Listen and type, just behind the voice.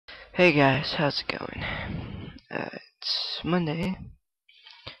Hey guys, how's it going? It's Monday.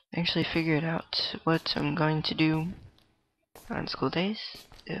 I actually figured out what I'm going to do on school days.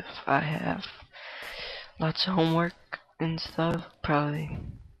 If I have lots of homework and stuff, probably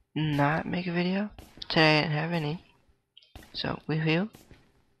not make a video. Today I didn't have any, so we feel.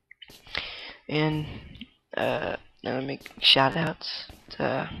 And I'm gonna make shout outs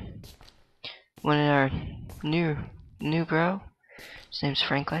to one of our new bro. His name's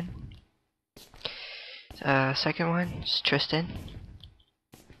Franklin. Second one is Tristan.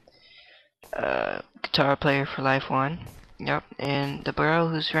 Guitar player for Life 1. Yep, and the bro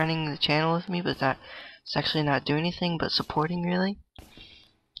who's running the channel with me, but it's actually not doing anything but supporting really.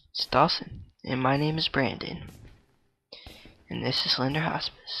 It's Dawson, and my name is Brandon. And this is Slender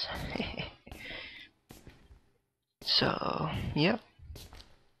Hospice. So, yep.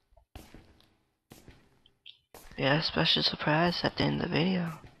 Yeah, special surprise at the end of the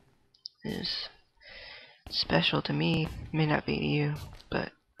video is special to me. May not be to you,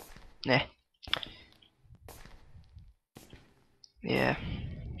 but nah. Yeah,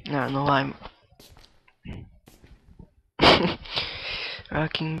 I don't know why I'm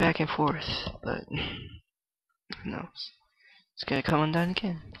rocking back and forth, but who knows? It's gonna come undone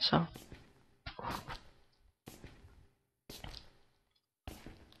again, so.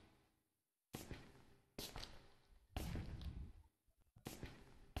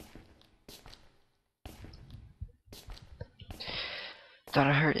 Thought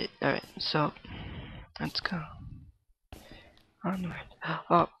I heard it. Alright, so let's go onward.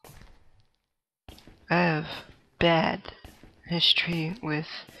 Oh, I have bad history with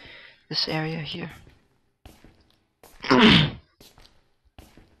this area here.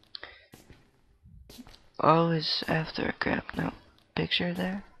 Always after a grab note. Picture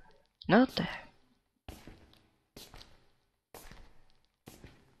there. Note there.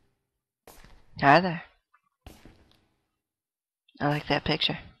 Hi there. I like that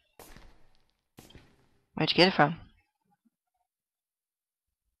picture. Where'd you get it from?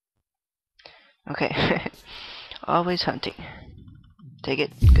 Okay. Always hunting. Take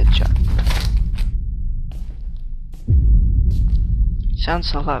it. Good shot.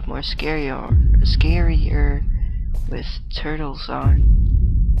 Sounds a lot more scarier with turtles on.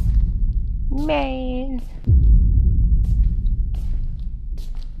 Man.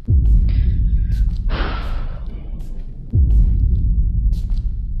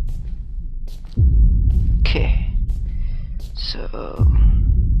 Okay. So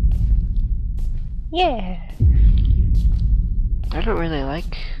yeah. I don't really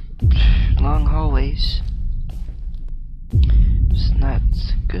like long hallways. It's not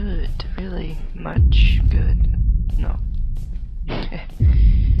good, really much good. No.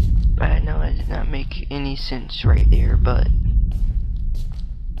 But I know I did not make any sense right there, but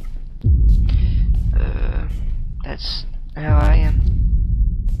that's how I am.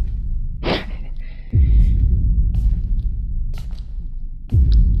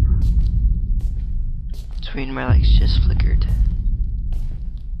 It's weird, my lights just flickered.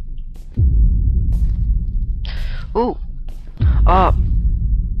 Ooh! Oh!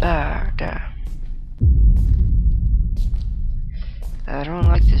 There. I don't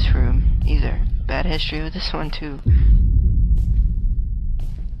like this room either. Bad history with this one too.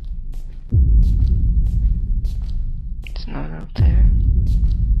 It's not out there.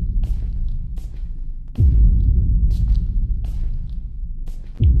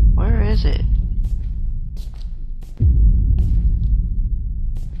 Where is it?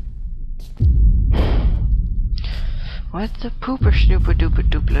 What the pooper snooper dooper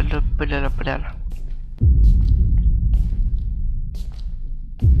dooper dooper.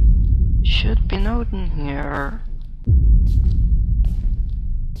 Should be noting here.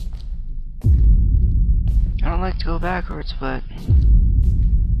 I don't like to go backwards, but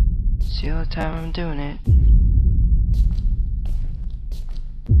it's the other time I'm doing it.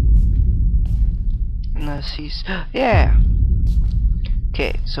 Unless he's yeah.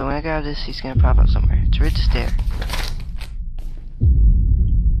 Okay, so when I grab this, he's gonna pop up somewhere. It's right there.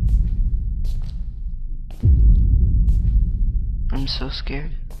 I'm so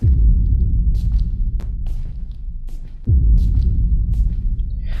scared.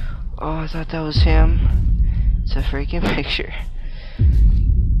 Oh, I thought that was him. It's a freaking picture.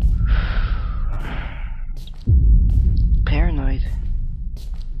 Paranoid.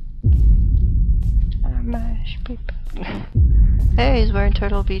 Hey, he's wearing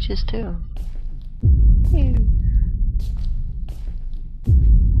Turtle Beaches too. Ew.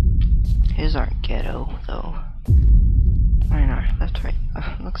 His aren't ghetto though. Mine are. Left, right.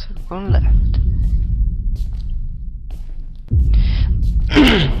 Looks like going left.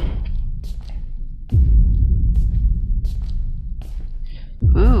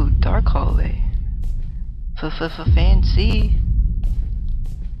 fancy.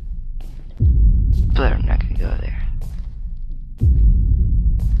 But I'm not gonna go there.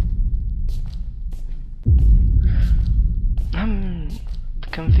 I'm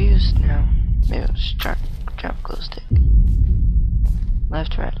confused now. Maybe I'll just drop glow stick.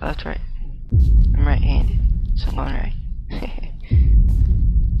 Left, right, left, right. I'm right-handed, so I'm going right.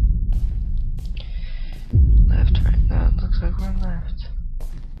 Left, right. No, it looks like we're on left.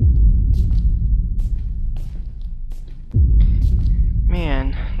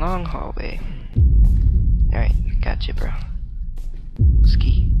 Man, long hallway. Alright, gotcha, bro.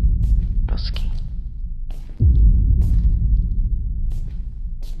 Ski. Go ski.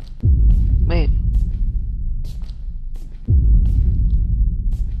 Wait.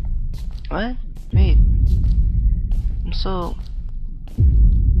 What? Wait. I'm so...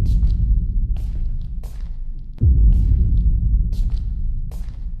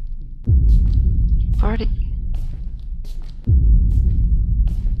 Party.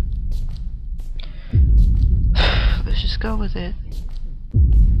 Let's just go with it.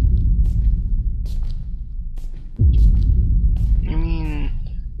 I mean,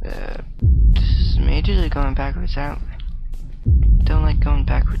 this is majorly going backwards out. Don't like going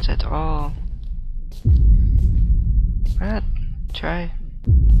backwards at all. Why not try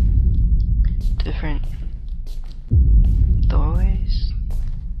different doorways?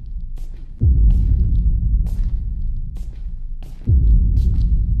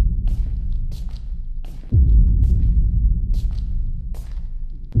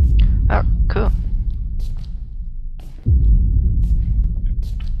 Oh, cool.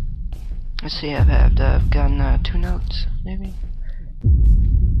 Let's see, I've gotten 2 notes, maybe.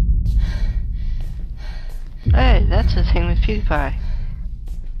 Hey, that's the thing with PewDiePie.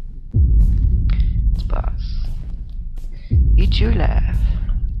 It's boss. Eat your laugh.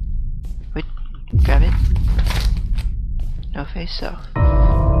 Wait, grab it. No face off.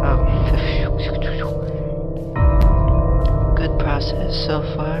 Oh. Good process so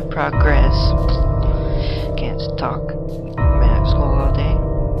far. Progress. Can't talk. Been at school all day.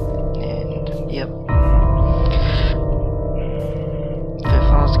 And, yep. If it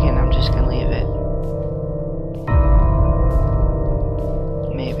falls again, I'm just gonna leave it.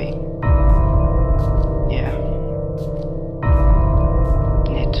 Maybe. Yeah.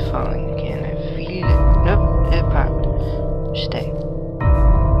 It's falling again. I feel it. Nope, it popped. Stay.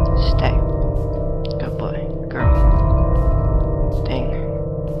 Stay. Good boy. Girl. Dang.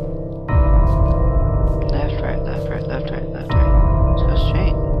 Left, right, left, right, left, right, left, right. Let's go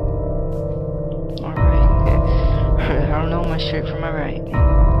straight. Alright. I don't know my straight from my right.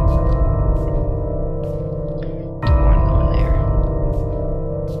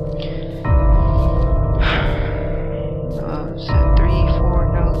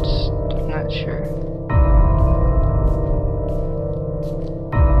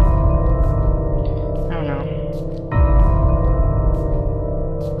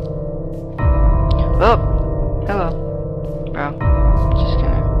 Oh! Hello. Bro. Just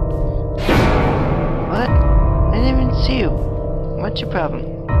gonna... What? I didn't even see you. What's your problem?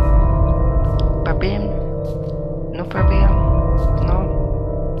 Problem? No problem? No?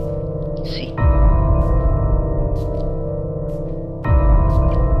 See.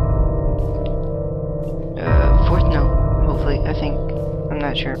 Fourth note. Hopefully. I think. I'm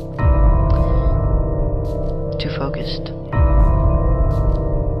not sure. Too focused.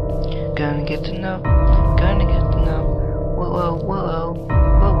 Gonna get to know. Gonna get to know. Whoa, whoa, whoa,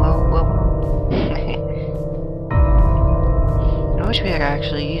 whoa, whoa, whoa. I wish we could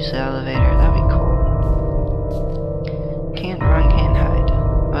actually use the elevator. That'd be cool. Can't run, can't hide.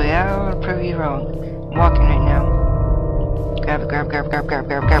 Oh yeah, I wanna prove you wrong. I'm walking right now. Grab it, grab, grab, grab, grab,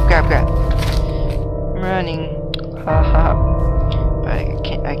 grab, grab, grab, grab. I'm running. Haha. But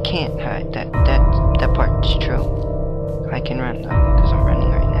I can't hide. That part's true. I can run though, because I'm running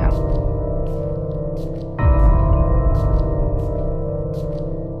right now.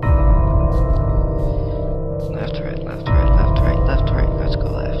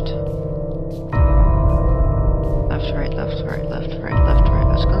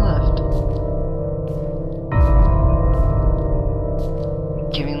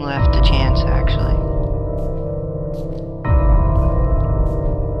 Giving left a chance, actually.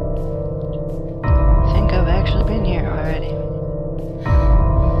 I think I've actually been here already.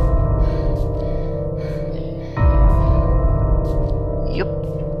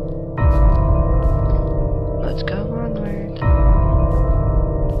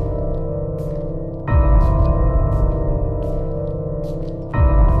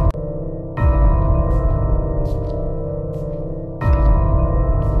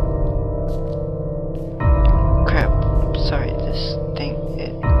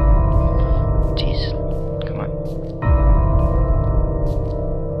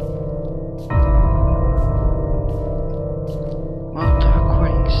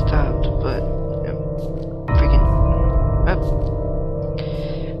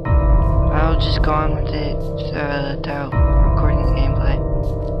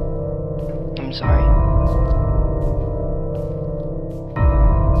 I'm sorry.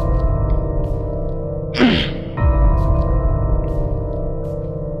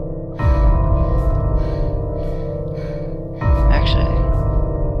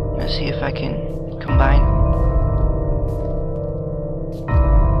 Actually, let's see if I can combine.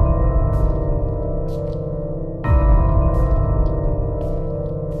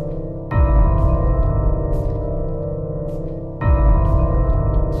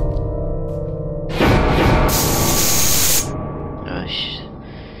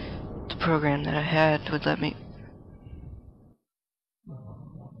 The program that I had would let me.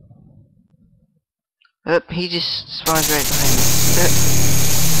 He just spawns right behind me.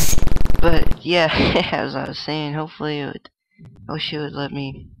 But yeah, as I was saying, hopefully it would. I wish it would let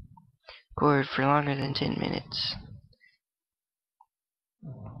me record for longer than 10 minutes.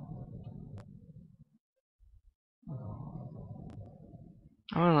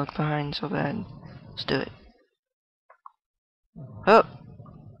 I want to look behind so bad. Let's do it. Oh!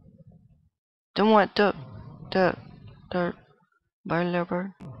 Don't want the bird.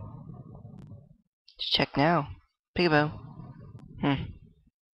 Let's check now. Peekaboo.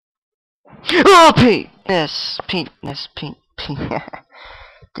 Oh, Pete! Yes, Pete. Dang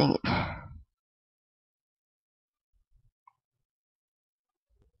it.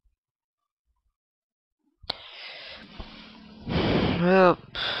 Well,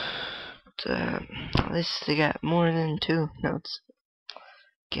 at least they got more than 2 notes.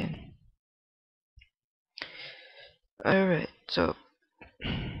 Again. Alright, so.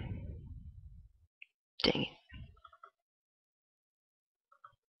 Dang it.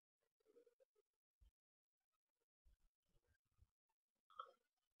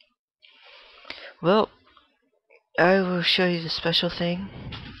 Well, I will show you the special thing.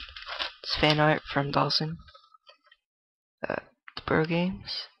 It's fan art from Dawson. The Bro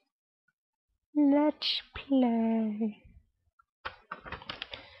Games. Let's play.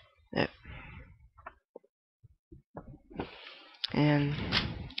 Yep. And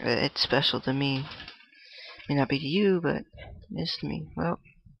it's special to me. May not be to you, but it is to me. Well,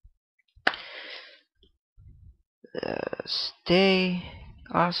 stay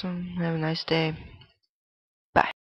awesome. Have a nice day.